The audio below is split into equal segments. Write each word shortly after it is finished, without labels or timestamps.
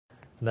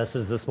The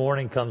message this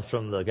morning comes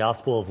from the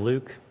Gospel of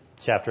Luke,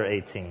 chapter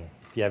 18.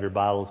 If you have your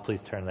Bibles,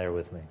 please turn there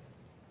with me.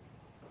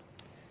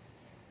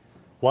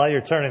 While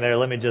you're turning there,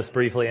 let me just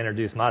briefly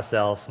introduce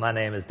myself. My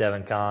name is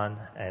Devin Kahn,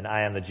 and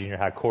I am the junior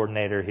high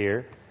coordinator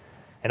here.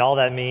 And all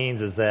that means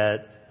is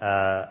that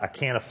I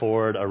can't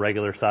afford a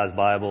regular-sized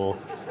Bible,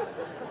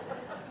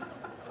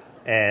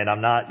 and I'm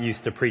not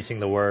used to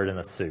preaching the Word in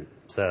a suit.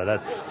 So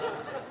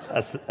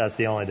that's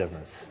the only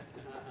difference.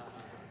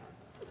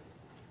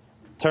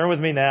 Turn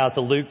with me now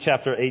to Luke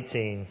chapter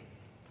 18,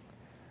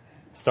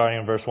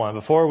 starting in verse 1.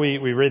 Before we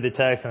read the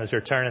text, and as you're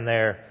turning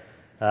there,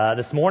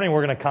 this morning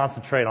we're going to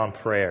concentrate on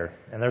prayer.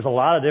 And there's a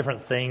lot of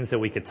different things that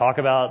we could talk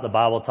about. The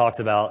Bible talks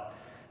about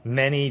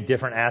many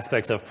different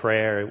aspects of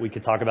prayer. We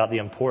could talk about the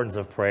importance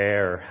of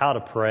prayer, or how to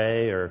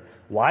pray, or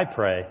why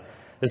pray.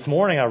 This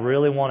morning I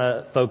really want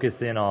to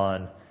focus in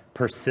on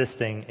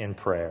persisting in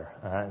prayer.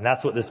 And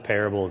that's what this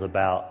parable is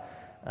about.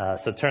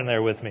 So turn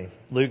there with me.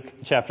 Luke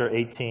chapter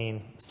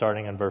 18,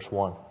 starting in verse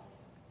 1.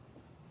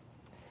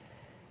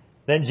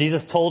 Then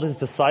Jesus told his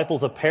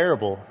disciples a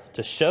parable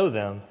to show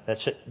them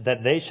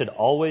that they should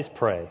always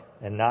pray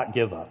and not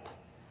give up.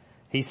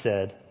 He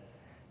said,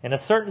 "In a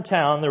certain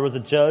town there was a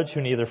judge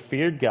who neither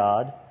feared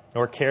God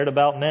nor cared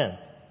about men.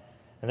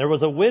 And there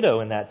was a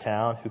widow in that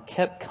town who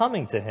kept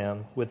coming to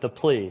him with the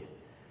plea,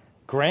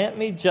 'Grant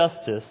me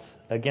justice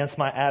against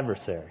my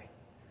adversary.'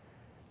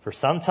 For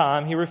some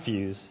time he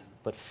refused.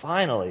 But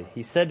finally,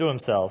 he said to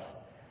himself,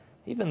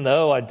 'Even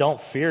though I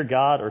don't fear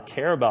God or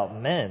care about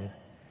men,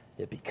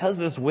 yet because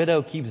this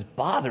widow keeps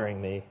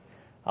bothering me,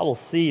 I will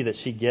see that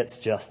she gets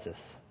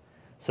justice,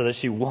 so that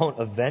she won't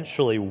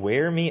eventually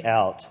wear me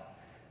out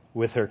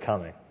with her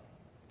coming.'"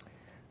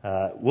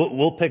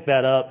 We'll pick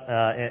that up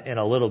in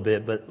a little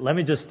bit, but let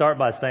me just start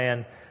by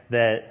saying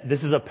that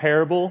this is a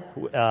parable,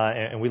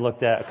 and we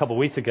looked at a couple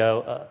weeks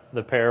ago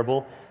the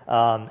parable,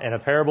 and a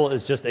parable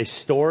is just a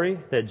story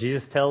that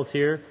Jesus tells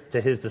here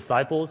to his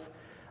disciples.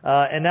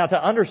 And now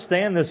to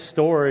understand this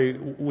story,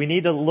 we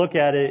need to look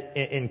at it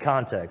in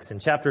context. In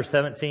chapter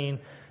 17,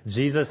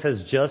 Jesus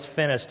has just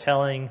finished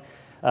telling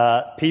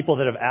people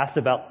that have asked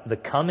about the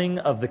coming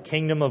of the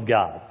kingdom of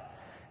God.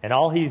 And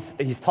all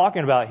he's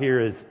talking about here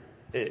is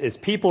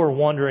people are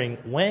wondering,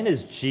 when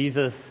is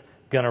Jesus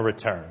going to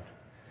return?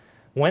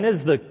 When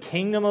is the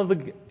kingdom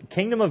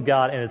of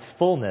God in its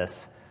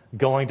fullness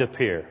going to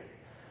appear?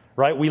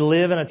 Right? We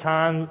live in a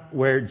time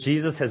where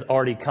Jesus has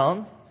already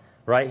come.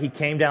 Right? He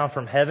came down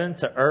from heaven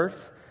to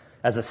earth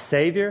as a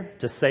savior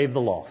to save the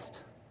lost.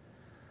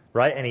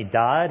 Right? And he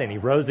died and he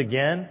rose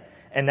again.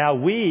 And now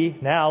we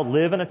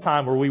live in a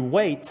time where we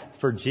wait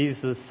for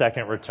Jesus'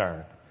 second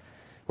return,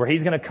 where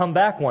he's going to come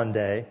back one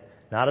day,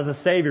 not as a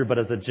savior, but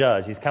as a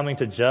judge. He's coming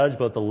to judge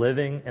both the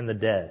living and the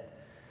dead.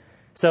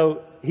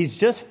 So he's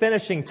just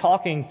finishing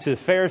talking to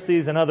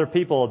Pharisees and other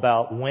people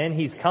about when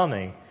he's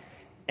coming.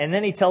 And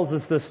then he tells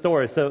us this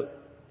story. So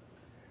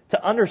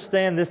to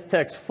understand this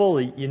text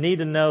fully, you need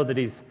to know that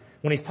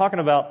when he's talking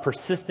about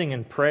persisting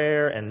in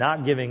prayer and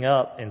not giving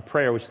up in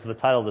prayer, which is the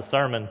title of the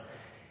sermon,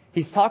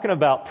 he's talking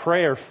about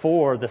prayer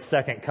for the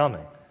second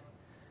coming.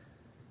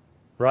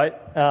 Right?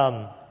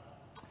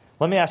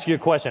 Let me ask you a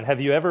question.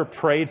 Have you ever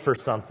prayed for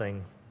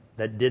something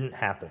that didn't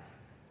happen?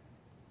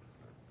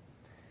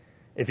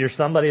 If you're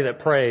somebody that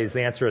prays,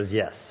 the answer is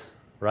yes,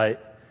 right?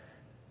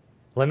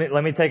 Let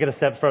me take it a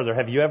step further.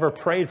 Have you ever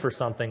prayed for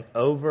something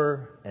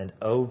over and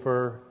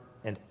over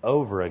and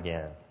over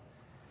again?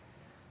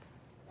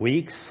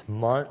 Weeks,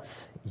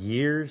 months,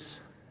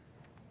 years,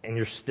 and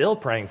you're still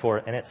praying for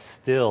it, and it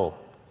still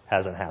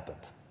hasn't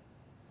happened.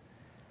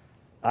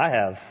 I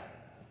have.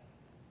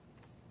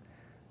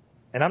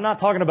 And I'm not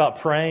talking about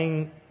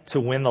praying to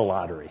win the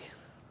lottery,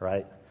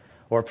 right?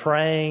 Or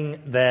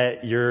praying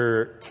that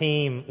your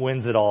team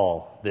wins it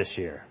all this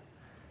year.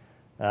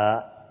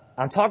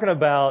 I'm talking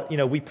about,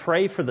 we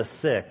pray for the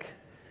sick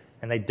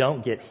and they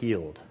don't get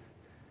healed.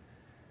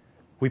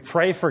 We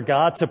pray for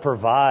God to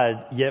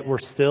provide, yet we're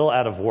still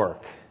out of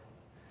work.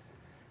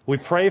 We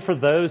pray for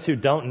those who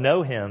don't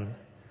know him,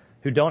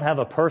 who don't have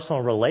a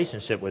personal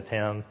relationship with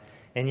him,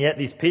 and yet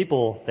these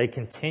people, they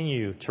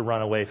continue to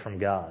run away from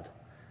God.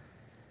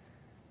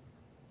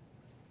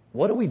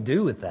 What do we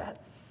do with that?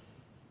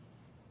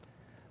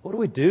 What do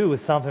we do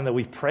with something that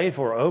we've prayed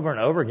for over and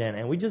over again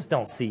and we just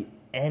don't see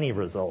any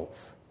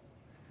results?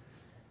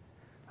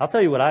 I'll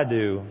tell you what I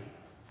do.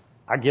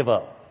 I give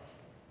up.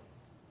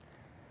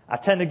 I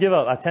tend to give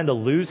up. I tend to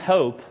lose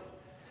hope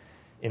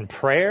in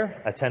prayer.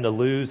 I tend to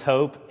lose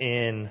hope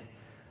in,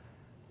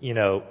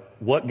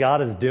 what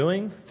God is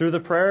doing through the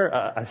prayer.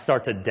 I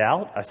start to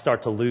doubt. I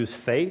start to lose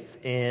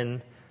faith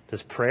in,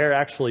 does prayer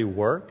actually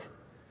work?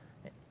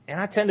 And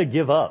I tend to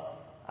give up.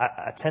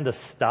 I tend to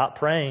stop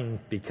praying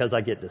because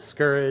I get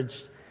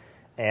discouraged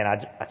and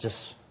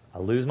I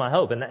lose my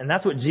hope. And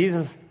that's what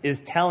Jesus is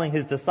telling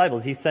his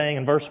disciples. He's saying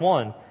in verse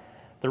 1,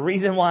 the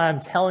reason why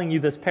I'm telling you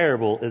this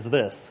parable is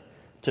this,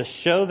 to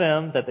show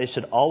them that they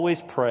should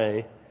always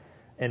pray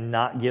and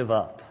not give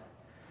up.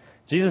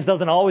 Jesus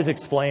doesn't always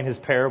explain his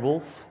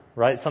parables,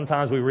 right?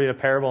 Sometimes we read a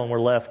parable and we're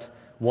left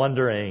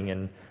wondering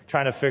and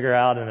trying to figure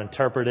out and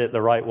interpret it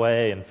the right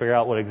way and figure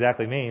out what it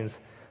exactly means.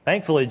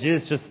 Thankfully,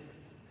 Jesus just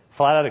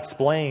flat out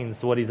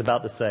explains what he's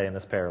about to say in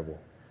this parable.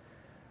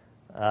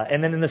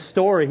 And then in the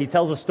story, he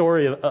tells a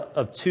story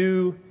of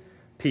two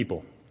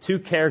people, two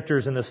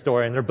characters in the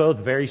story, and they're both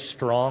very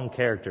strong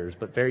characters,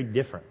 but very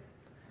different.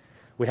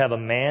 We have a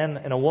man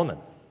and a woman.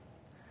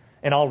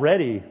 And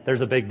already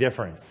there's a big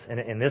difference.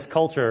 In this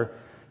culture,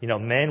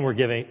 men were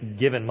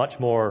given much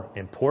more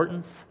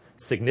importance,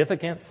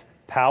 significance,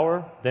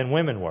 power than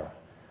women were.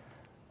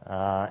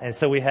 And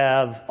so we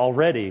have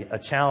already a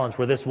challenge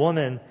where this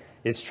woman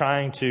is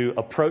trying to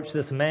approach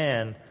this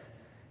man,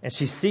 and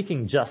she's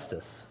seeking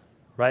justice,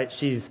 right?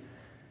 She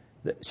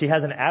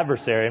has an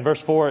adversary. In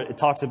verse 4, it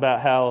talks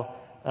about how,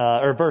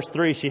 or verse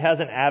 3, she has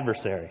an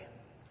adversary,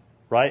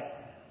 right?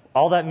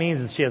 All that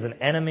means is she has an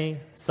enemy,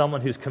 someone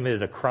who's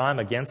committed a crime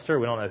against her.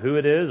 We don't know who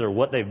it is or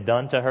what they've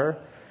done to her.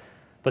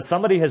 But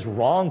somebody has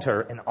wronged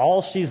her, and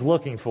all she's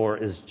looking for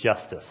is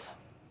justice.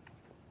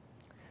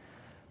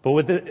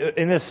 But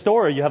in this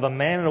story, you have a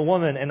man and a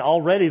woman, and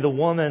already the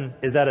woman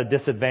is at a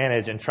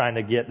disadvantage in trying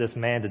to get this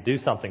man to do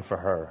something for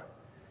her.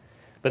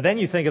 But then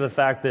you think of the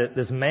fact that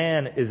this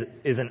man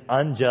is an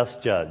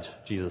unjust judge,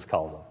 Jesus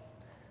calls him.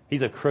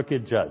 He's a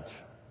crooked judge.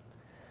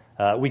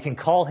 We can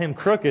call him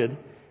crooked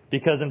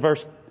because in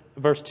verse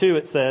 2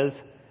 it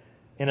says,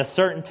 "In a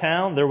certain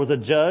town there was a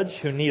judge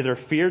who neither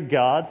feared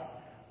God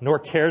nor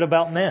cared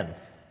about men."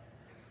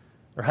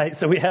 Right?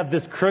 So we have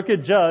this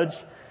crooked judge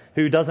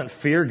who doesn't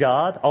fear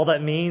God. All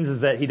that means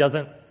is that he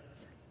doesn't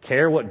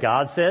care what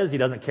God says. He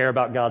doesn't care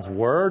about God's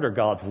word or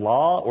God's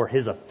law or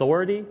his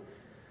authority.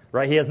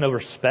 Right? He has no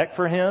respect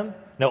for him,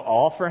 no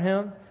awe for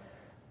him.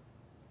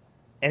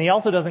 And he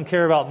also doesn't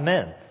care about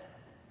men.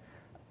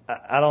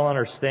 I don't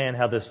understand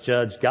how this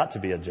judge got to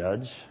be a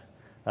judge.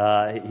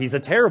 He's a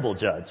terrible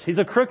judge. He's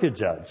a crooked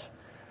judge.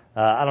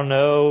 I don't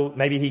know,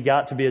 maybe he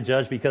got to be a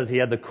judge because he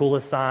had the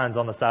coolest signs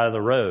on the side of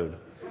the road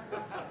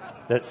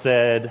that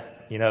said,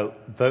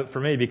 vote for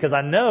me. Because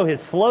I know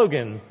his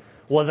slogan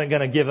wasn't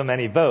going to give him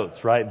any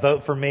votes, right?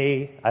 Vote for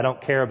me, I don't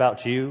care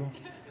about you,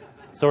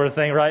 sort of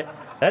thing, right?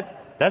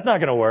 That's not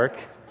going to work,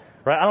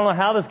 right? I don't know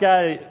how this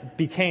guy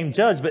became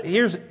judge, but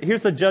here's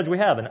the judge we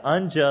have, an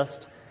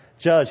unjust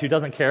judge who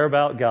doesn't care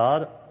about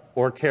God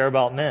or care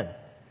about men.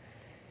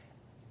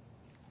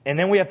 And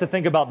then we have to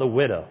think about the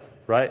widow,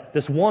 right?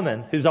 This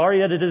woman who's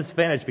already at a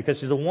disadvantage because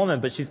she's a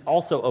woman, but she's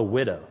also a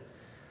widow.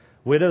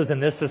 Widows in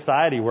this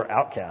society were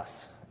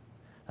outcasts.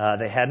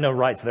 They had no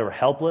rights. They were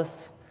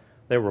helpless.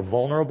 They were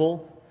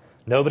vulnerable.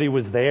 Nobody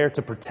was there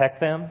to protect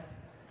them,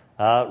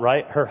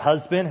 right? Her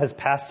husband has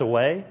passed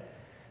away.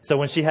 So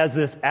when she has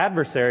this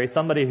adversary,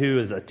 somebody who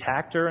has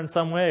attacked her in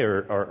some way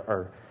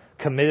or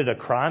committed a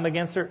crime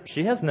against her,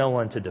 she has no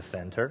one to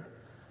defend her,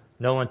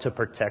 no one to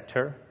protect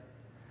her,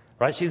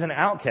 right? She's an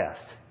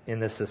outcast in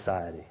this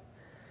society.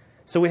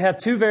 So we have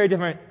two very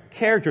different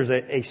characters,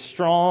 a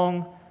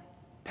strong,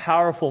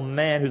 powerful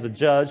man who's a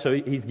judge, so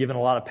he's given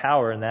a lot of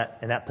power in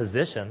that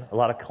position, a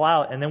lot of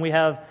clout, and then we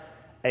have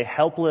a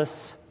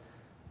helpless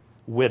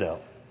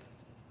widow.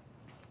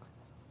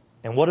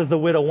 And what does the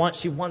widow want?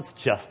 She wants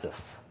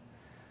justice,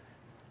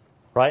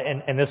 right?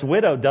 And this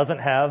widow doesn't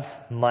have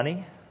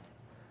money,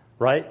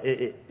 right?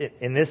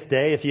 In this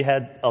day, if you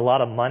had a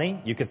lot of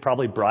money, you could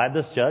probably bribe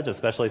this judge,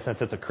 especially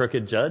since it's a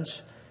crooked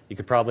judge. You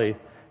could probably,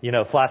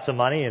 flash some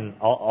money and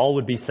all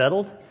would be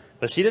settled.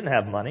 But she didn't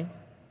have money.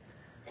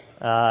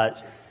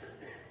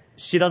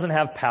 She doesn't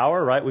have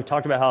power, right? We've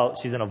talked about how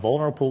she's in a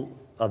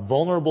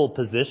vulnerable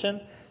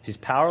position. She's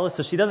powerless,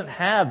 so she doesn't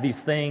have these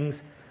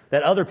things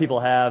that other people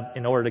have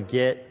in order to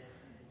get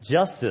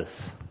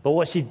justice. But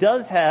what she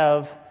does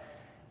have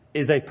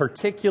is a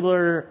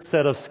particular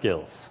set of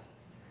skills.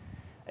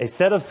 A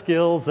set of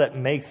skills that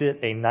makes it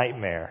a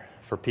nightmare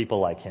for people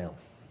like him.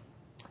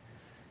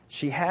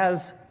 She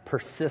has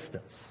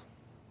persistence.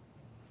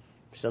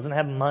 She doesn't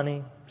have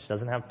money. She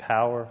doesn't have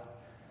power.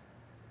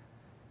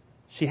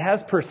 She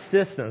has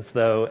persistence,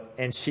 though,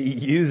 and she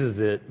uses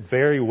it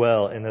very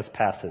well in this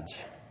passage.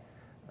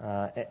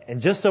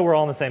 And just so we're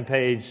all on the same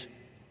page,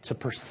 to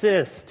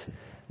persist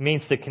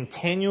means to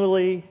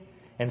continually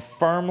and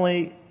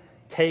firmly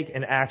take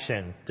an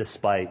action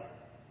despite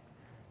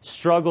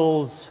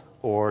struggles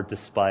or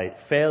despite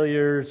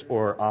failures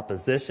or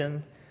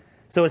opposition.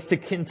 So it's to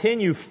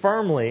continue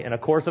firmly in a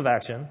course of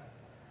action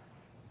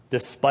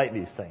despite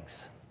these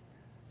things.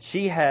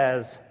 She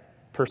has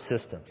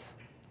persistence.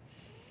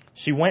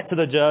 She went to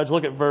the judge.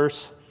 Look at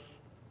verse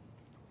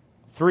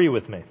 3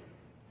 with me.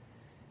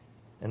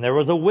 And there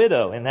was a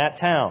widow in that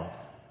town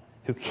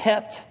who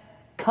kept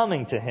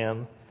coming to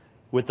him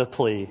with the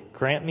plea,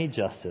 "Grant me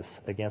justice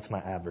against my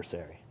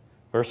adversary."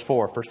 Verse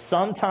 4, for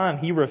some time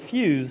he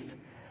refused,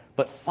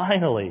 but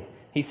finally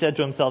he said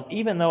to himself,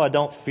 "Even though I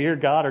don't fear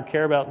God or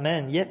care about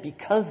men, yet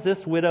because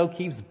this widow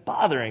keeps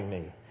bothering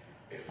me,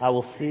 I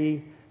will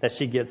see that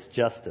she gets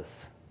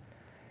justice."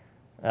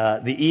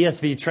 The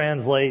ESV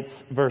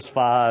translates verse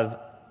 5,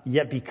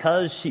 "Yet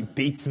because she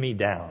beats me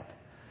down,"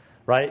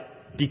 right?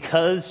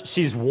 Because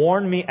she's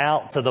worn me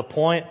out to the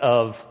point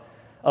of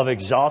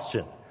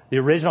exhaustion, The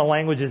original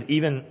languages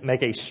even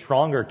make a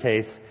stronger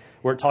case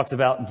where it talks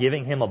about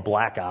giving him a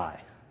black eye.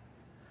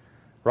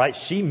 Right?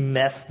 She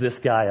messed this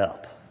guy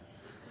up.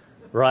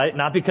 Right?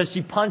 Not because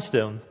she punched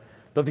him,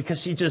 but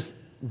because she just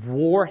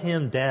wore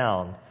him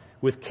down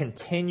with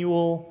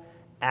continual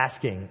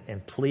asking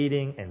and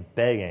pleading and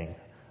begging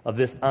of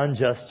this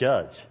unjust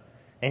judge.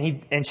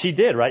 And she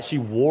did, right? She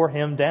wore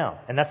him down.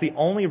 And that's the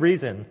only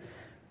reason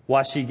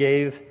why she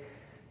gave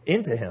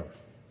into him,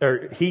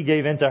 or he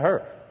gave into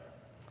her.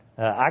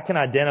 I can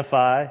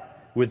identify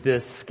with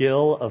this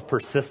skill of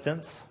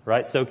persistence,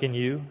 right? So can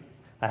you,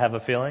 I have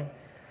a feeling.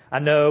 I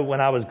know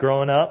when I was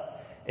growing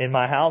up in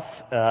my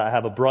house, I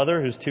have a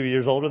brother who's 2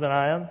 years older than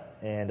I am,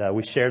 and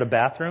we shared a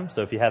bathroom.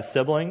 So if you have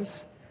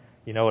siblings,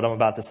 you know what I'm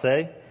about to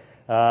say.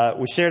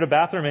 We shared a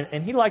bathroom,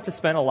 and he liked to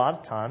spend a lot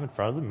of time in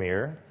front of the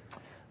mirror,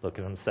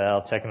 looking at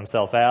himself, checking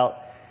himself out.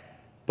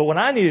 But when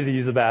I needed to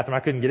use the bathroom, I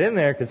couldn't get in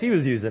there because he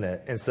was using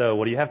it. And so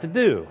what do you have to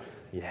do?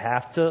 You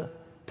have to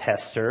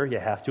pester, you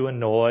have to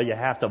annoy, you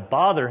have to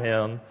bother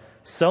him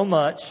so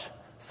much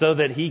so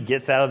that he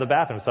gets out of the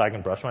bathroom so I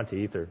can brush my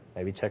teeth or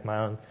maybe check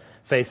my own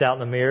face out in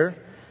the mirror.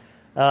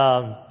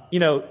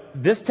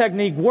 This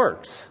technique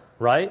works,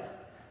 right?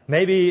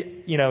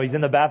 Maybe, he's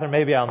in the bathroom,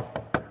 maybe I'm,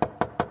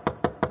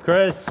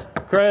 Chris,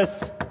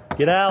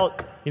 get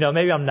out.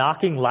 Maybe I'm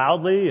knocking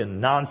loudly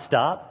and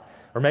nonstop,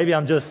 or maybe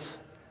I'm just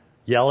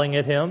yelling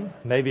at him.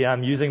 Maybe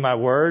I'm using my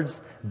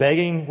words,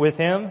 begging with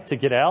him to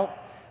get out,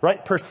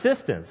 right?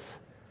 Persistence,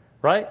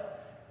 right?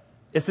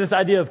 It's this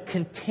idea of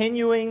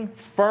continuing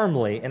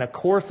firmly in a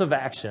course of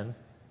action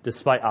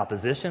despite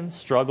opposition,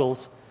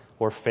 struggles,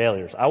 or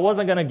failures. I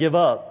wasn't going to give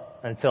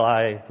up until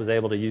I was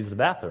able to use the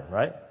bathroom,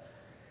 right?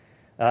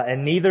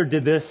 And neither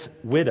did this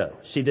widow.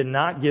 She did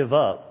not give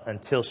up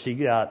until she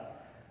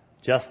got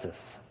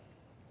justice.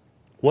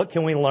 What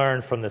can we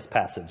learn from this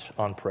passage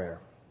on prayer?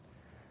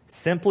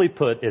 Simply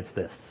put, it's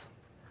this: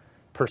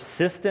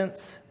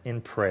 persistence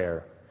in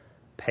prayer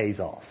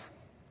pays off.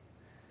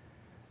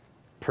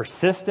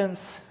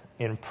 Persistence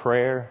in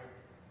prayer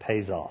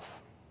pays off.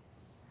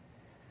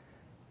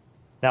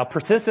 Now,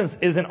 persistence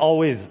isn't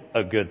always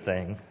a good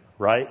thing,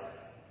 right?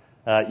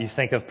 You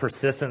think of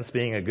persistence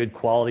being a good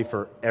quality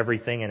for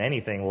everything and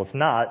anything. Well, it's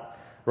not,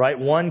 right?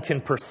 One can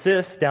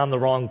persist down the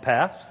wrong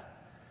path.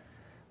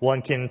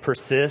 One can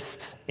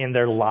persist in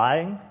their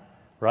lying,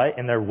 right?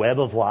 In their web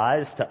of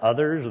lies to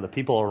others or the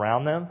people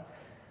around them.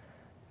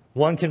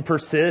 One can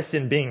persist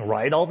in being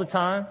right all the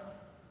time,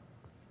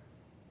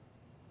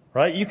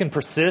 right? You can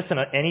persist in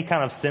any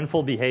kind of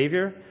sinful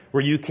behavior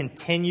where you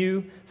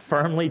continue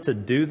firmly to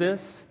do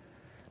this,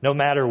 no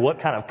matter what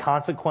kind of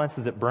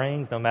consequences it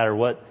brings, no matter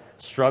what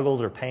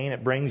struggles or pain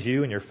it brings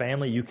you and your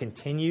family. You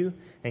continue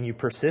and you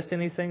persist in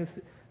these things.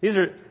 These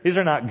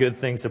are not good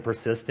things to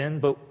persist in,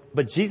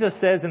 but Jesus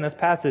says in this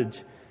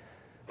passage,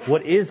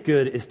 what is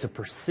good is to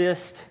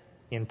persist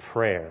in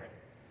prayer.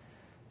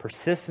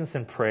 Persistence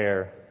in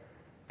prayer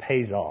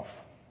pays off.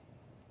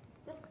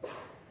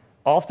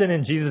 Often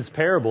in Jesus'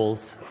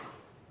 parables,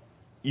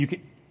 you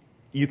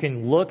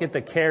can look at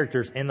the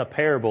characters in the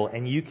parable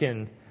and you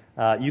can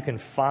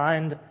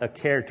find a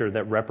character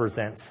that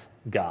represents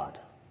God.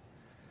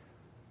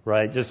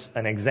 Right? Just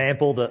an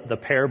example, the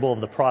parable of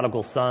the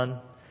prodigal son,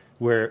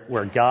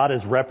 where God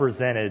is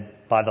represented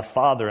by the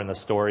father in the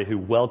story who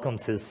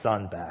welcomes his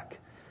son back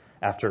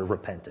after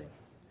repenting.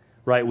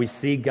 Right? We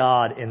see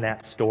God in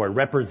that story,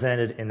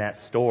 represented in that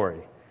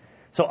story.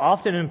 So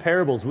often in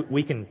parables,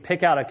 we can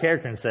pick out a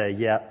character and say,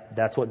 yeah,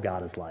 that's what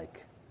God is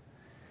like.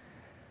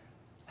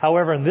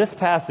 However, in this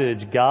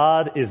passage,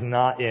 God is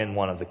not in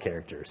one of the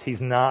characters.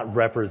 He's not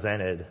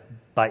represented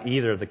by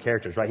either of the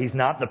characters, right? He's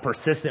not the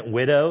persistent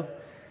widow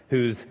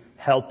who's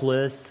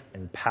helpless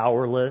and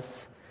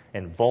powerless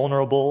and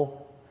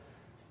vulnerable,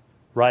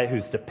 right?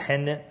 Who's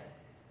dependent,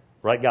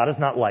 right? God is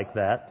not like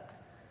that.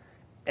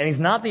 And he's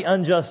not the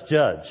unjust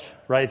judge,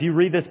 right? If you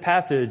read this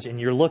passage and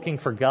you're looking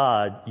for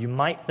God, you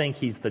might think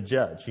he's the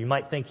judge. You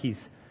might think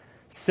he's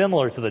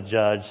similar to the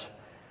judge,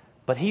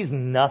 but he's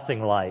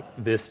nothing like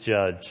this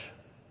judge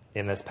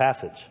in this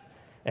passage.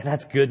 And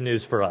that's good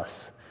news for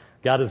us.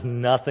 God is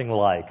nothing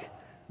like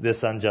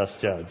this unjust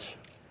judge.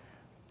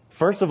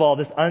 First of all,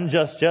 this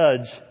unjust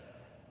judge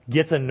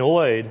gets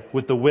annoyed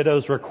with the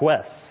widow's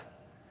requests,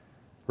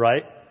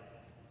 right?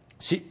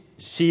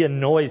 She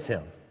annoys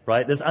him,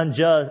 right? This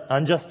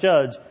unjust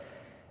judge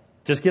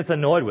just gets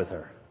annoyed with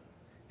her.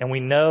 And we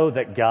know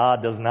that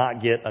God does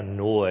not get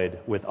annoyed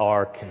with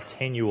our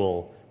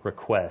continual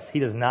requests. He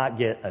does not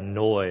get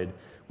annoyed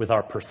with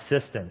our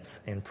persistence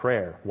in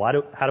prayer.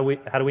 How do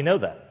we know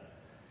that?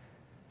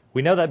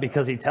 We know that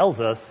because he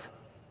tells us,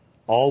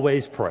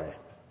 always pray.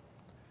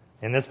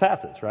 In this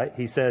passage, right?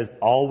 He says,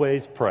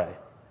 always pray.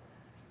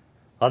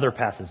 Other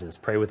passages,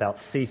 pray without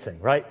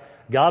ceasing, right?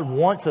 God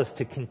wants us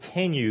to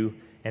continue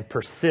and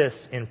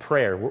persist in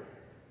prayer.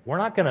 We're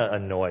not going to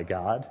annoy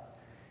God.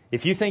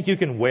 If you think you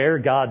can wear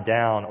God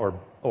down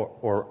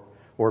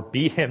or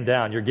beat him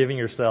down, you're giving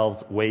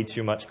yourselves way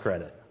too much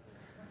credit.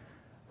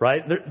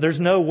 Right? There's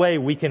no way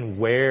we can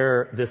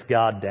wear this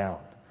God down.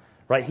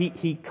 Right?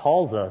 He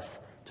calls us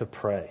to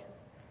pray.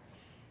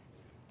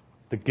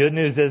 The good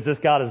news is this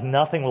God is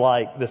nothing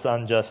like this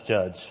unjust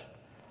judge.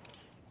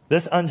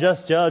 This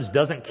unjust judge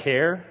doesn't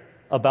care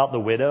about the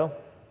widow,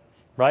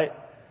 right?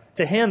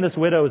 To him, this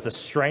widow is a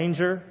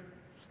stranger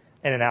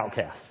and an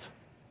outcast,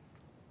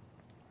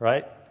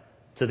 right?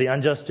 To the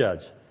unjust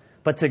judge.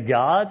 But to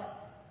God,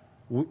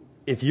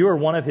 if you are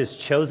one of his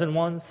chosen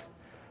ones,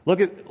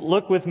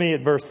 look with me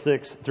at verse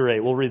 6 through 8.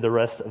 We'll read the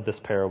rest of this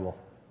parable.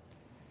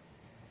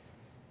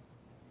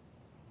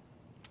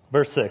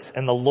 Verse 6,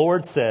 and the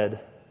Lord said,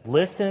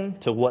 listen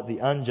to what the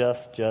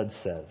unjust judge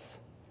says.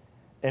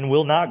 And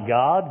will not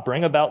God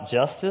bring about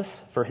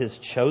justice for his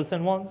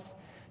chosen ones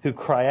who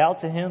cry out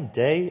to him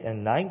day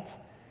and night?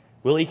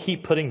 Will he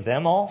keep putting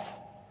them off?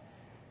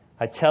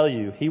 I tell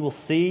you, he will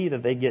see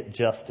that they get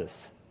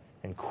justice,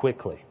 and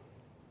quickly.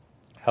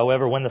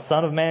 However, when the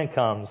Son of Man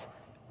comes,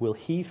 will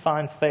he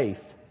find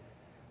faith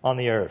on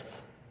the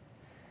earth?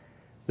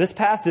 This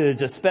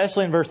passage,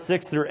 especially in verse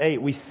 6 through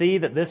 8, we see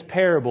that this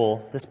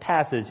parable, this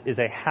passage, is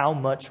a how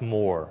much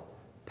more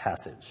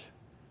passage.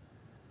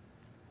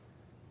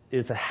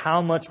 It's a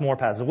how much more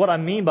passage. What I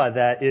mean by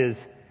that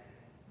is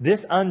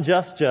this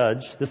unjust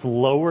judge, this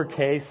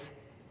lowercase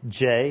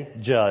j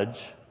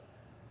judge,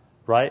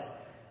 right,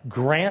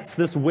 grants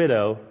this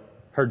widow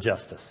her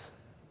justice.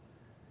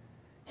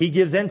 He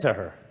gives in to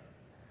her.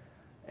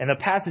 And the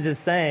passage is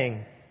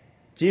saying,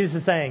 Jesus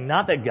is saying,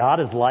 not that God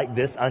is like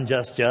this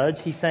unjust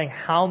judge. He's saying,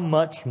 how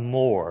much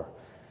more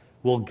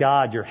will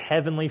God, your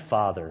heavenly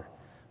Father,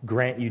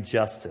 grant you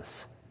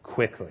justice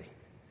quickly?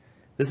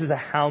 This is a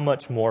how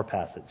much more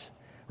passage,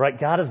 right?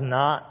 God is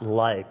not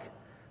like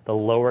the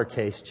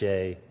lowercase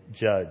j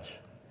judge.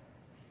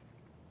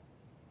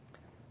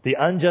 The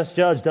unjust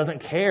judge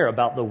doesn't care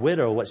about the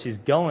widow, what she's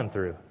going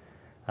through.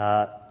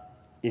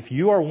 If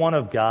you are one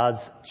of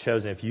God's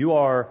chosen, if you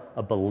are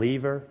a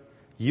believer,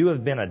 you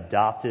have been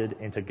adopted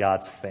into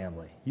God's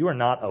family. You are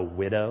not a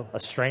widow, a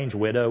strange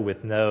widow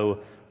with no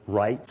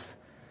rights.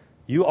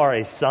 You are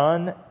a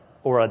son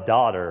or a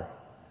daughter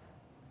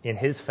in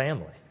his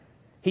family.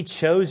 He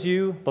chose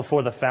you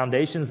before the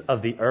foundations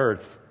of the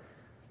earth.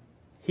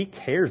 He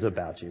cares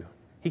about you.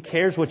 He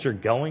cares what you're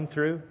going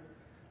through,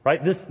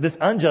 right? This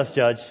unjust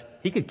judge,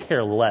 he could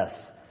care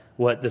less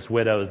what this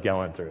widow is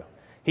going through.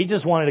 He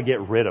just wanted to get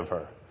rid of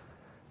her.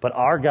 But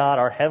our God,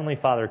 our Heavenly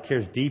Father,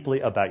 cares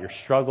deeply about your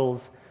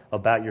struggles,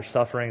 about your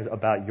sufferings,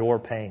 about your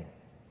pain.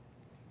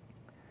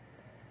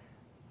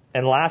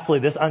 And lastly,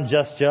 this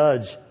unjust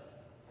judge,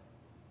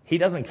 he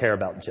doesn't care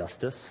about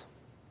justice.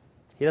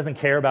 He doesn't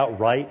care about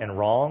right and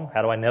wrong.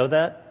 How do I know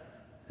that?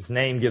 His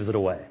name gives it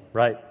away,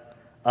 right?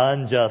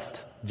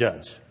 Unjust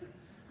judge.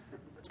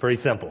 It's pretty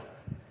simple,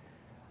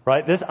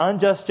 right? This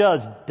unjust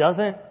judge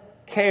doesn't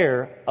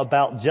care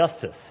about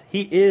justice.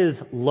 He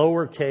is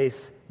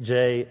lowercase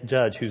j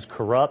judge who's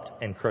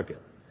corrupt and crooked.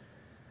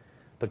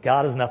 But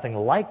God is nothing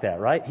like that,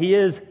 right? He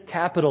is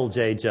capital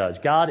J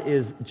judge. God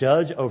is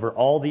judge over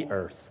all the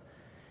earth.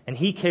 And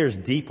he cares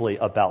deeply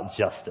about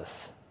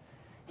justice.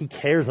 He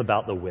cares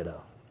about the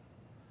widow.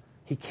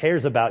 He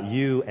cares about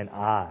you and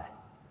I,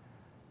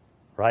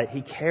 right?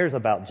 He cares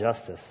about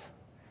justice.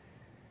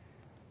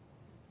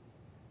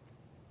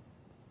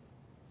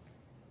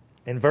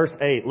 In verse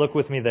 8, look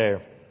with me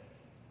there.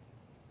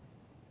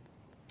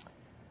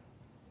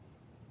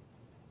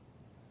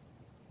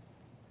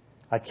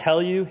 I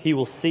tell you, he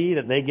will see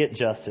that they get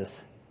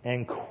justice,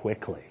 and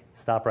quickly.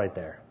 Stop right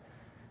there.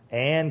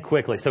 And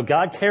quickly. So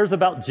God cares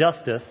about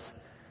justice,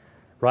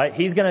 right?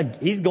 He's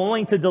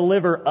going to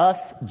deliver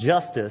us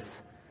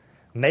justice,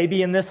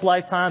 maybe in this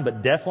lifetime,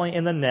 but definitely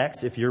in the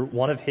next. If you're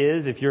one of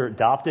his, if you're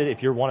adopted,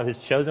 if you're one of his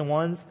chosen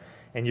ones,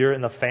 and you're in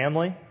the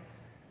family,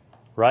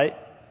 right?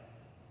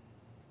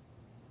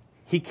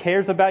 He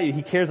cares about you.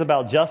 He cares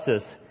about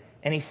justice,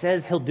 and he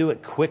says he'll do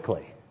it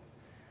quickly.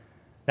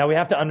 Now, we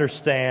have to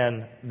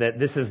understand that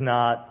this is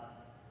not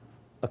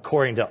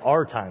according to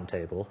our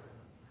timetable,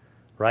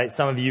 right?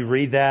 Some of you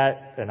read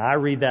that, and I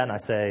read that, and I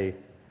say,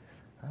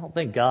 I don't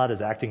think God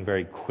is acting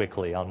very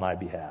quickly on my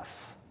behalf,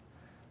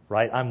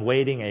 right? I'm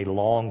waiting a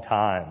long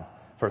time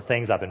for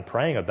things I've been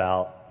praying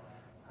about.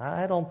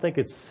 I don't think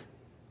it's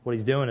what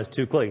he's doing is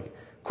too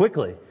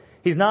quickly.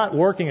 He's not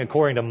working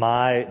according to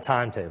my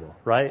timetable,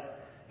 right?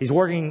 He's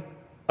working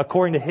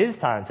according to his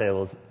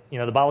timetables. You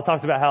know, the Bible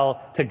talks about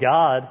how to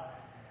God,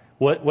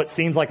 what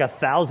seems like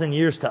 1,000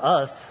 years to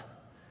us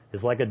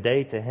is like a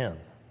day to him.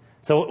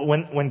 So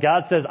when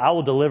God says, I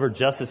will deliver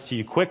justice to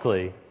you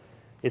quickly,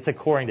 it's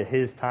according to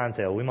his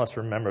timetable. We must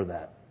remember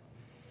that.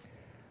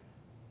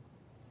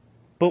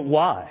 But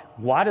why?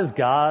 Why does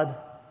God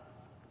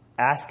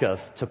ask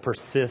us to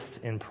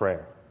persist in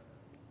prayer?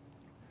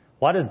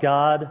 Why does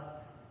God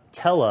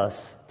tell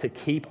us to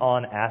keep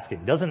on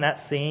asking? Doesn't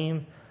that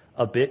seem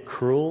a bit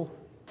cruel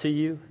to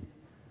you?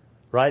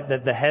 Right?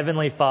 That the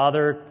Heavenly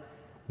Father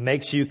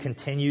makes you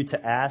continue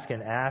to ask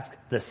and ask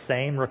the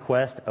same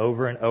request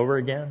over and over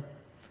again?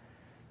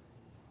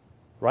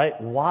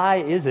 Right? Why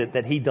is it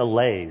that he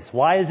delays?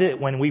 Why is it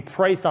when we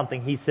pray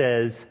something, he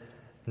says,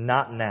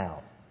 not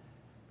now?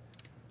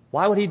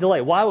 Why would he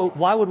delay? Why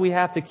would we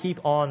have to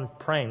keep on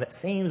praying? That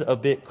seems a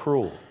bit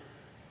cruel.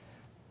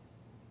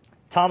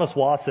 Thomas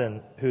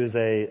Watson, who is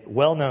a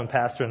well-known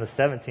pastor in the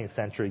 17th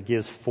century,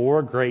 gives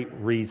 4 great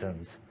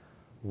reasons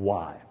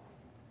why.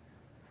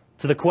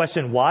 To the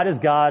question, why does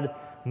God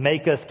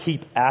make us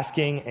keep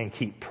asking and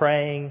keep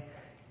praying?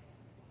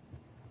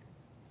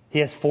 He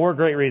has 4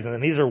 great reasons,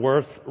 and these are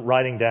worth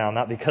writing down,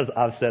 not because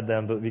I've said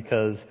them, but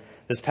because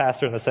this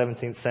pastor in the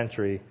 17th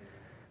century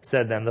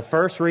said them. The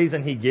first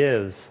reason he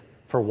gives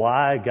for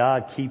why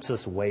God keeps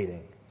us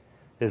waiting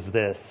is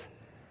this.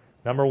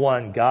 Number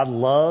 1, God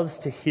loves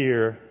to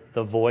hear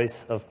the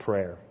voice of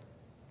prayer.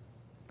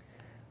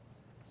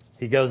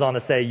 He goes on to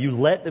say, you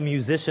let the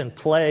musician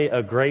play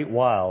a great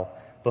while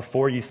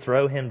before you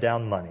throw him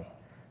down money,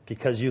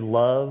 because you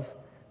love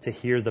to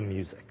hear the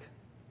music.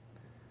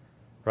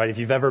 Right? If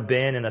you've ever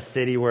been in a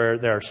city where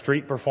there are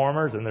street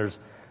performers and there's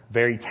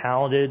very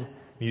talented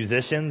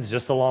musicians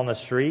just along the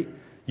street,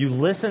 you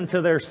listen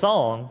to their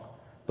song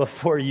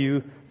before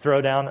you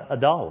throw down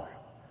 $1.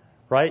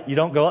 Right? You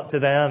don't go up to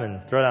them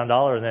and throw down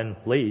 $1 and then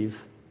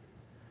leave.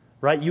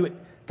 Right?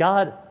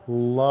 God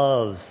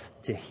loves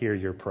to hear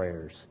your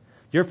prayers.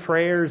 Your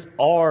prayers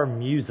are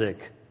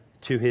music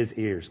to his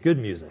ears, good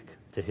music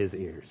to his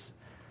ears.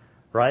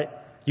 Right?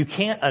 You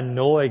can't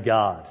annoy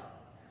God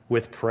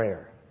with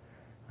prayer.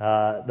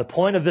 The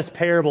point of this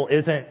parable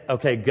isn't,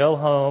 okay, go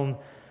home,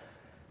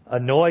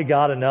 annoy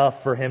God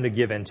enough for him to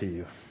give in to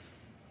you.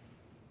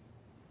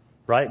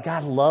 Right?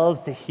 God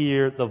loves to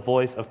hear the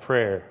voice of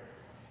prayer.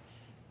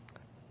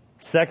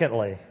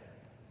 Secondly,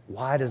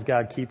 why does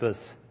God keep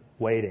us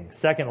waiting?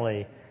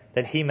 Secondly,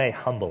 that he may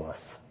humble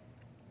us.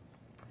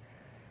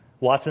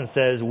 Watson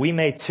says, we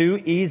may too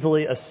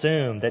easily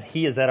assume that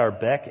he is at our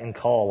beck and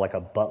call like a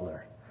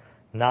butler,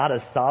 not a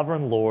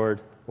sovereign Lord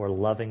or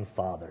loving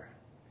Father.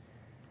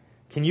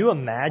 Can you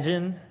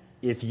imagine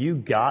if you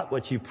got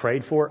what you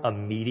prayed for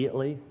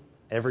immediately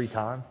every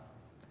time?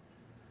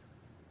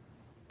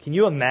 Can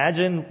you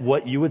imagine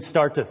what you would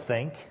start to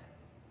think?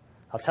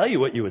 I'll tell you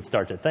what you would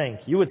start to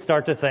think. You would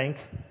start to think,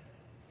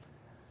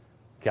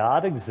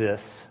 God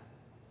exists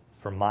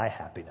for my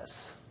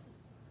happiness.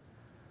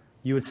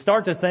 You would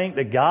start to think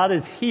that God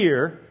is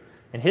here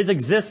and his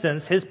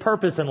existence, his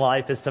purpose in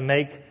life is to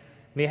make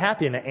me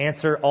happy and to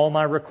answer all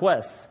my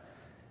requests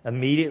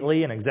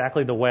immediately and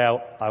exactly the way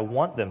I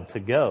want them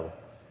to go.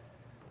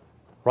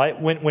 Right?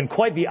 When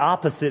quite the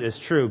opposite is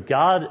true,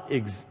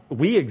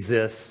 we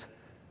exist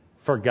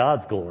for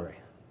God's glory.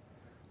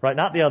 Right?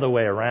 Not the other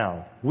way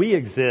around. We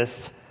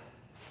exist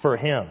for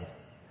him.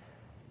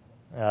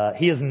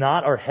 He is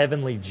not our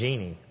heavenly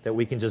genie that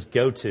we can just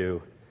go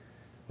to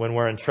when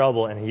we're in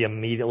trouble and he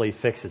immediately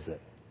fixes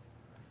it.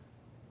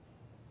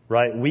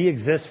 Right? We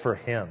exist for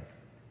him.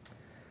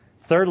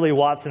 Thirdly,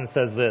 Watson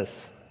says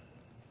this,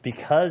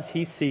 because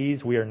he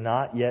sees we are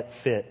not yet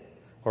fit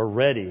or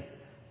ready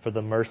for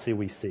the mercy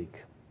we seek.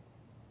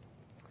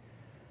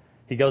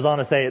 He goes on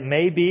to say, it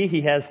may be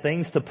he has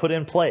things to put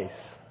in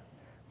place.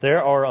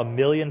 There are a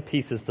million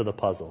pieces to the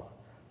puzzle.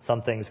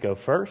 Some things go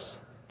first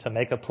to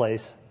make a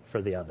place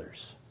for the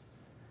others.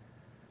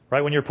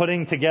 Right? When you're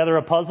putting together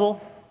a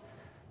puzzle,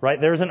 right,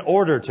 there's an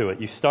order to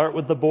it. You start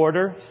with the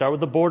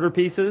border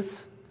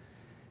pieces,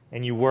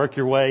 and you work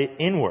your way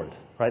inward.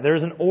 Right?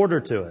 There's an order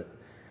to it.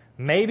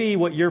 Maybe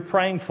what you're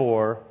praying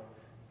for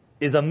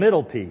is a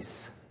middle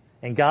piece,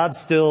 and God's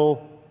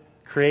still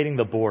creating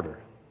the border.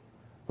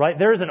 Right?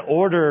 There's an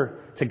order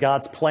to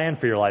God's plan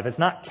for your life. It's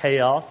not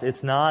chaos.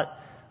 It's not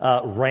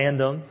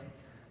random.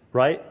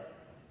 Right?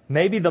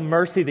 Maybe the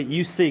mercy that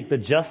you seek, the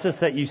justice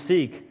that you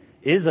seek,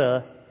 is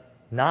a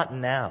not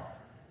now.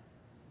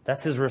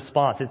 That's his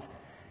response.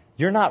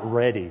 You're not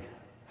ready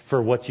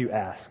for what you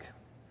ask.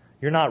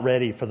 You're not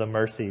ready for the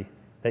mercy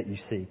that you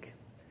seek.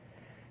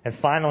 And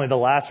finally, the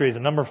last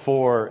reason, number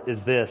 4,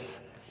 is this.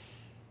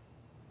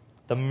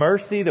 The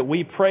mercy that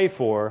we pray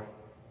for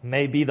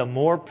may be the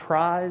more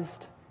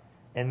prized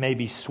and may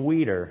be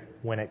sweeter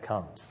when it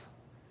comes.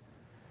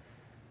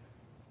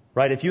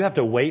 Right? If you have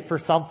to wait for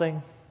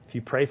something, if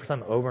you pray for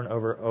something over and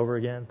over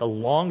again, the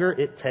longer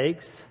it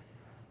takes,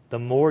 the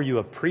more you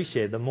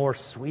appreciate it, the more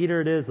sweeter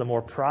it is, the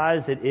more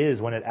prized it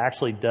is when it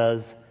actually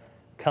does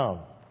come.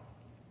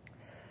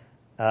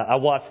 I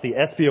watched the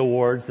ESPY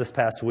Awards this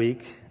past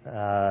week.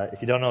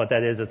 If you don't know what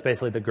that is, it's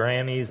basically the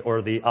Grammys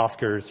or the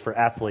Oscars for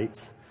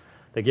athletes.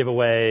 They give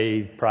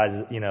away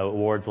prizes,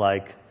 awards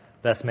like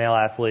Best Male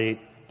Athlete,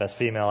 Best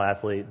Female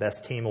Athlete,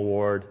 Best Team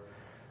Award,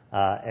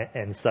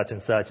 and such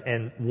and such.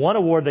 And one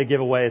award they give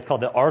away is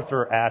called the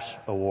Arthur Ashe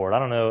Award. I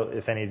don't know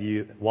if any of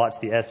you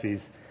watched the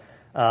ESPYs,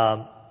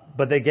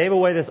 but they gave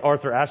away this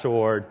Arthur Ashe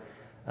Award,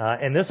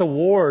 and this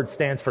award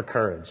stands for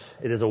courage.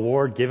 It is an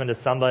award given to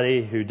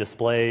somebody who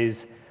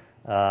displays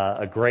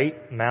a great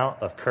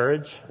amount of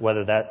courage,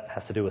 whether that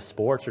has to do with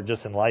sports or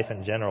just in life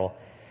in general.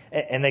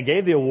 And they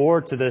gave the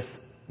award to this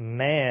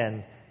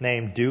man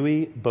named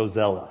Dewey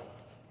Bozella.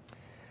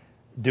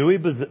 Dewey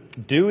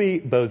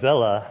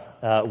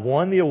Bozella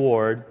won the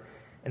award,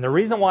 and the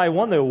reason why he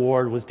won the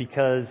award was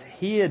because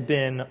he had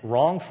been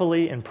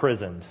wrongfully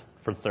imprisoned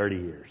for 30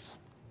 years.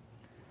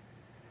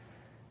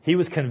 He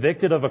was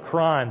convicted of a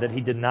crime that he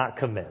did not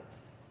commit.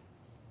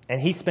 And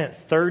he spent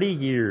 30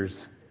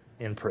 years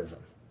in prison.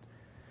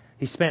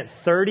 He spent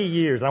 30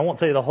 years, and I won't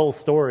tell you the whole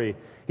story.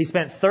 He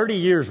spent 30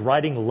 years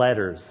writing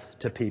letters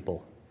to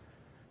people.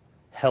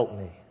 Help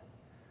me.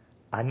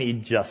 I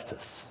need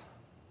justice.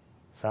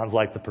 Sounds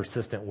like the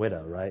persistent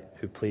widow, right?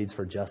 Who pleads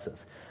for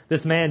justice.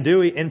 This man,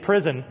 Dewey, in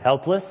prison,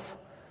 helpless,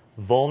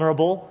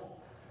 vulnerable,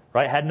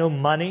 right? Had no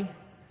money,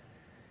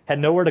 had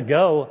nowhere to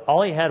go.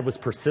 All he had was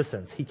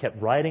persistence. He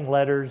kept writing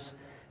letters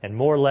and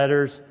more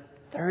letters,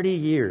 30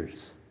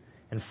 years.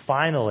 And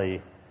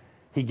finally,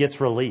 he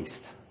gets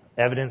released.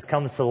 Evidence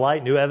comes to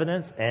light, new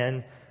evidence,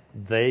 and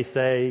they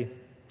say,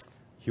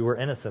 you were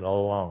innocent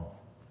all along.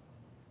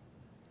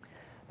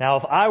 Now,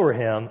 if I were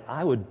him,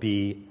 I would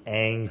be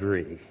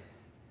angry,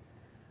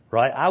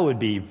 right? I would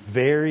be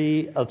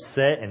very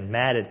upset and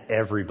mad at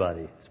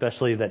everybody,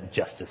 especially that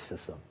justice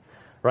system,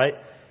 right?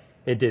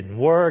 It didn't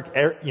work.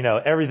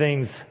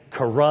 Everything's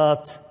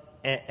corrupt,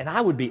 and I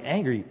would be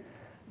angry.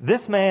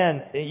 This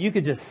man, you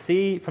could just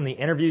see from the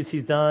interviews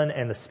he's done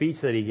and the speech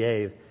that he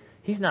gave,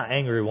 he's not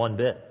angry one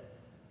bit.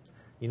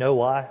 You know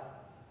why?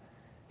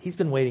 He's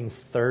been waiting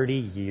 30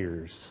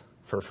 years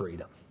for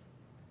freedom.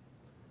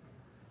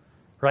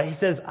 Right? He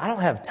says, I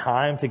don't have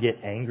time to get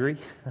angry.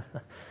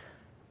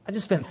 I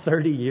just spent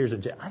 30 years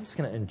in jail. I'm just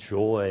going to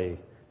enjoy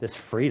this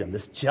freedom,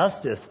 this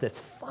justice that's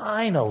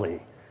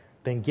finally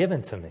been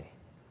given to me.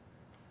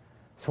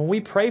 So when we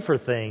pray for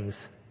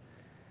things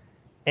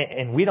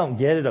and we don't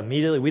get it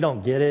immediately, we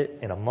don't get it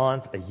in a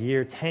month, a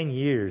year, 10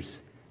 years,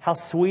 how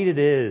sweet it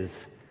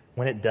is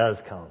when it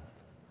does come,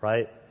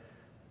 right?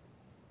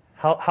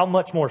 How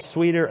much more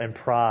sweeter and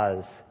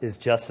prized is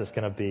justice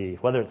going to be,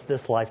 whether it's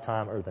this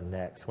lifetime or the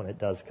next, when it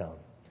does come.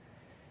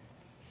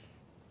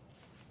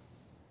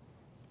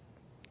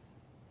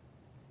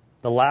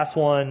 The last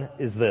one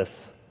is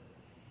this.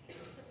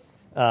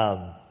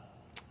 Well,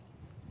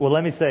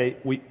 let me say,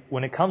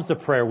 when it comes to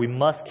prayer, we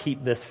must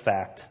keep this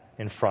fact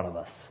in front of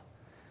us.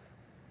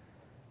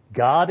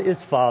 God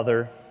is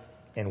Father,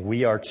 and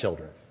we are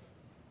children.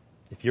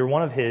 If you're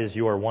one of His,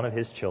 you are one of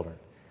His children.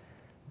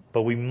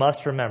 But we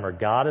must remember,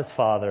 God is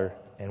Father,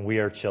 and we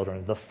are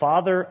children. The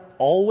Father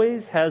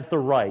always has the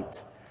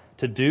right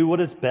to do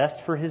what is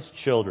best for His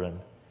children,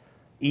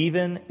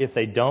 even if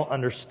they don't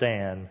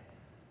understand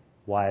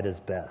why it is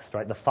best,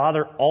 right? The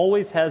Father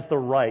always has the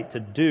right to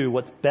do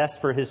what's best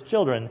for His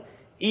children,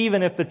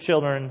 even if the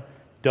children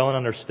don't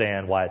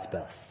understand why it's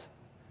best.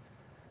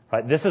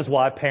 Right? This is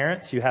why,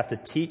 parents, you have to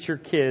teach your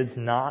kids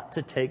not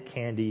to take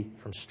candy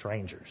from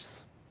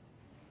strangers.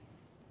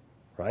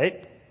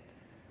 Right?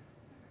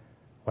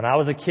 When I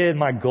was a kid,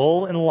 my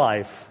goal in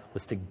life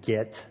was to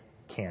get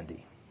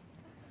candy.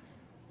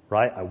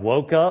 Right? I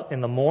woke up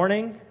in the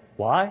morning.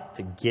 Why?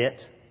 To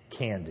get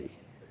candy.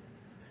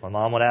 My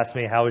mom would ask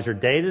me, how was your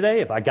day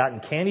today? If I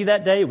gotten candy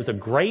that day, it was a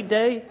great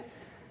day.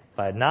 If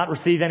I had not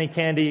received any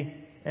candy,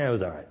 it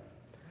was all right.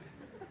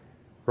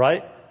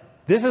 Right?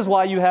 This is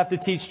why you have to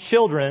teach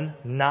children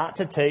not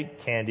to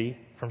take candy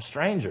from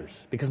strangers.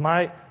 Because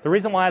the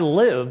reason why I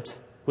lived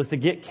was to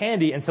get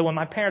candy. And so when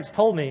my parents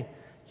told me,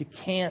 you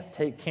can't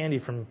take candy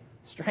from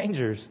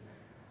strangers,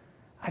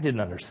 I didn't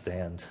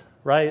understand.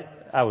 Right?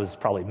 I was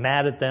probably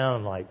mad at them.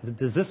 I'm like,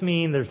 does this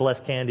mean there's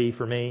less candy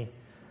for me?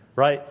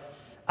 Right?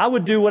 I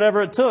would do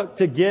whatever it took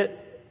to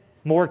get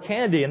more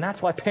candy. And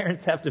that's why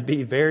parents have to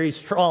be very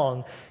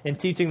strong in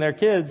teaching their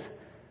kids.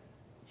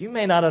 You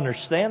may not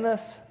understand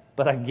this,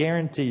 but I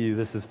guarantee you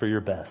this is for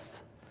your best.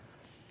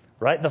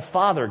 Right? The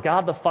Father,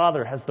 God the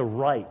Father, has the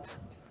right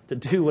to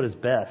do what is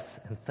best.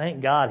 And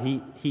thank God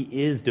He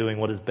is doing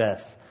what is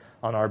best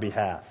on our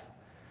behalf,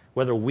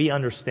 whether we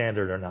understand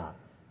it or not.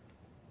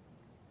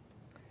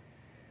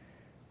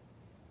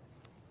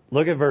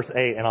 Look at verse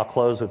 8, and I'll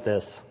close with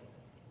this.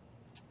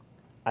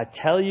 I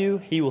tell you,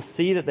 He will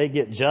see that they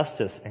get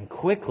justice, and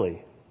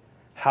quickly.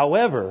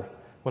 However,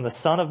 when the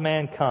Son of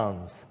Man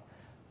comes,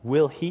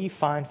 will He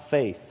find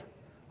faith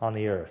on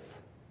the earth?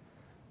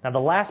 Now, the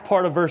last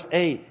part of verse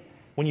 8,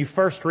 when you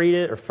first read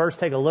it or first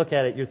take a look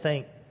at it, you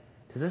think,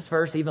 does this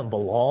verse even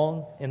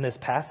belong in this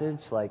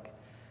passage? Like,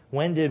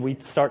 when did we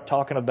start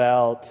talking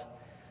about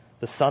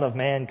the Son of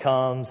Man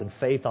comes and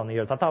faith on the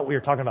earth? I thought we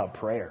were talking about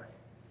prayer.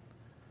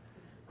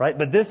 Right?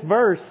 But this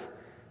verse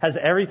has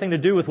everything to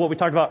do with what we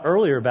talked about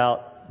earlier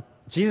about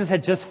Jesus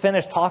had just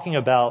finished talking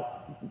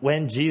about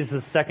when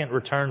Jesus' second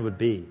return would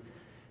be,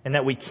 and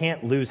that we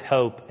can't lose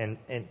hope,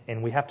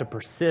 and we have to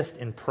persist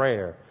in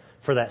prayer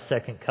for that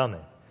second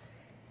coming.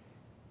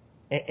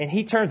 And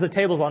He turns the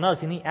tables on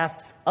us, and He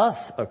asks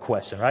us a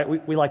question,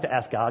 right? We like to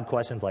ask God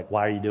questions like,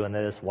 why are you doing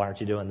this? Why aren't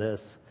you doing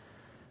this?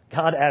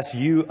 God asks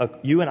you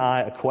and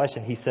I a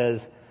question. He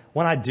says,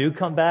 when I do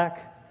come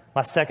back,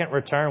 my second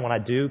return, when I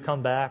do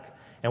come back,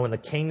 and when the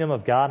kingdom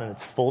of God and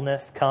its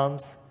fullness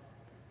comes,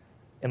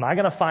 am I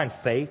going to find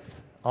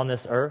faith on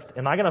this earth?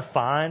 Am I going to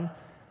find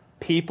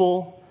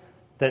people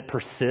that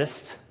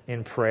persist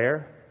in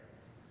prayer?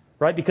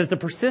 Right? Because to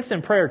persist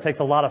in prayer takes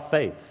a lot of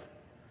faith.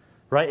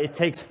 Right? It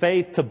takes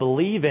faith to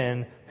believe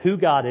in who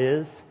God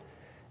is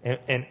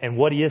and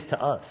what He is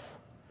to us.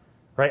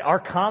 right? Our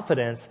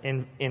confidence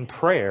in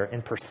prayer,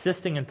 in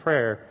persisting in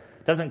prayer,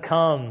 doesn't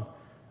come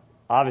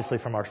obviously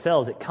from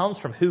ourselves. It comes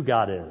from who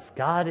God is.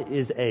 God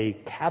is a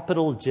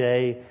capital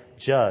J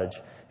judge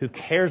who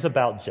cares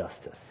about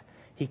justice.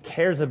 He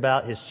cares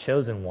about his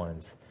chosen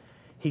ones.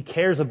 He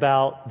cares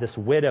about this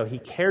widow. He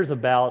cares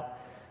about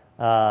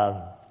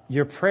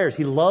your prayers.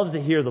 He loves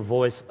to hear the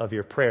voice of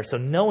your prayer. So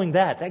knowing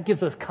that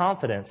gives us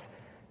confidence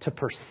to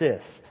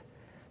persist,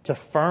 to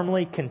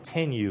firmly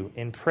continue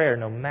in prayer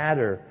no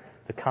matter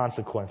the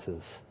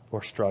consequences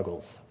or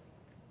struggles.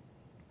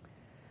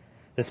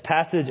 This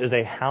passage is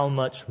a how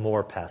much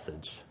more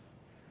passage,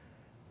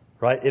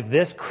 right? If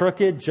this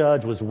crooked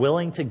judge was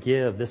willing to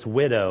give this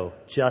widow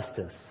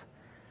justice,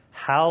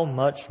 how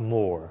much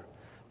more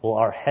will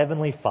our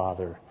Heavenly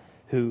Father,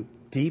 who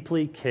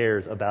deeply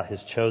cares about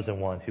his chosen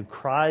one, who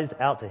cries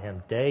out to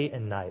him day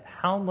and night,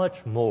 how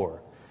much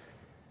more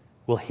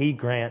will he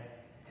grant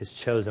his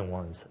chosen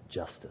ones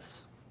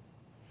justice?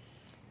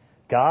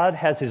 God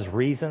has his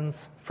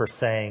reasons for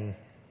saying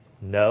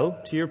no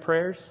to your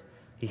prayers.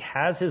 He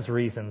has his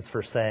reasons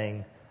for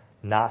saying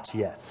not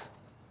yet.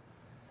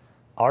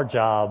 Our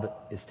job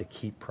is to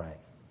keep praying.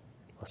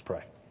 Let's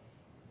pray.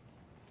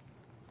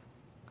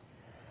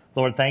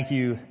 Lord, thank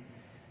you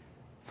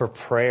for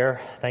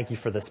prayer. Thank you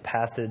for this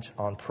passage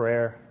on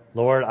prayer.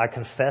 Lord, I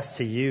confess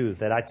to you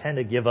that I tend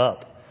to give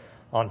up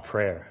on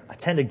prayer. I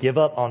tend to give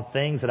up on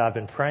things that I've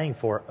been praying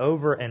for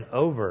over and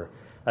over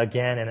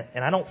again,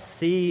 and I don't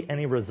see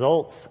any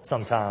results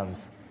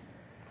sometimes.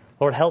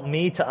 Lord, help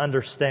me to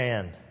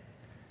understand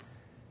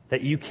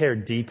that you care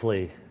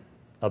deeply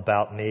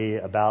about me,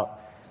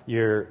 about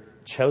your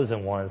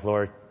chosen ones,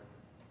 Lord.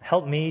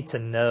 Help me to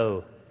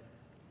know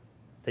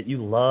that you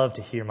love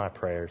to hear my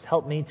prayers.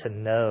 Help me to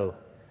know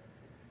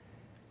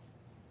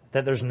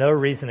that there's no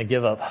reason to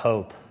give up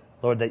hope.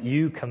 Lord, that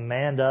you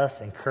command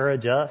us,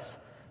 encourage us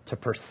to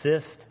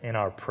persist in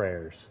our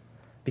prayers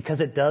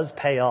because it does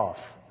pay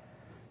off.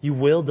 You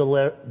will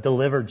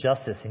deliver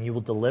justice and you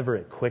will deliver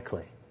it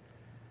quickly.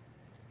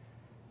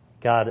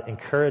 God,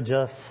 encourage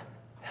us,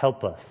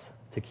 help us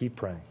to keep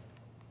praying.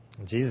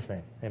 In Jesus'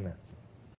 name, amen.